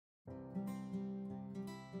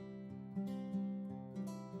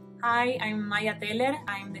Hi, I'm Maia Teler.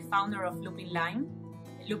 I'm the founder of Lupin Lime.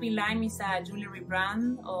 Lupin Lime is a jewelry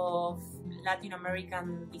brand of Latin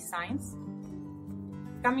American designs.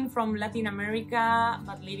 Coming from Latin America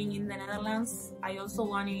but living in the Netherlands, I also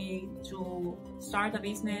wanted to start a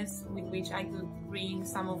business with which I could bring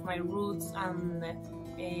some of my roots and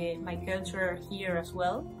my culture here as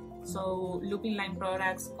well. So Lupin Lime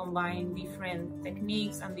products combine different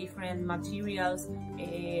techniques and different materials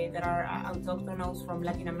that are autochthonous from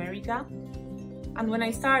Latin America. And when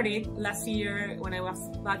I started last year, when I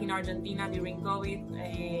was back in Argentina during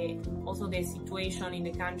COVID, also the situation in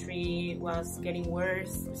the country was getting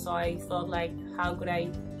worse. So I thought, like, how could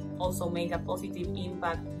I also make a positive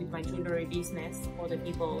impact with my jewelry business for the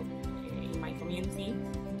people in my community?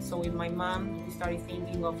 So with my mom, we started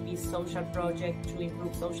thinking of this social project to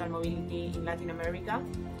improve social mobility in Latin America.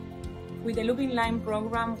 With the Lupin Lime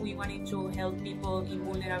program, we wanted to help people in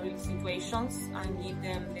vulnerable situations and give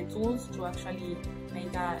them the tools to actually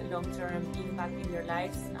make a long-term impact in their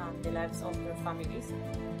lives and the lives of their families.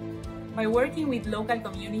 By working with local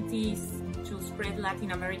communities to spread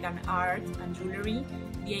Latin American art and jewelry,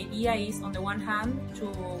 the idea is, on the one hand,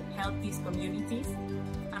 to help these communities,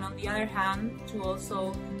 and on the other hand, to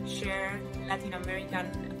also share Latin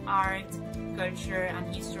American art, culture,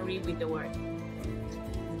 and history with the world.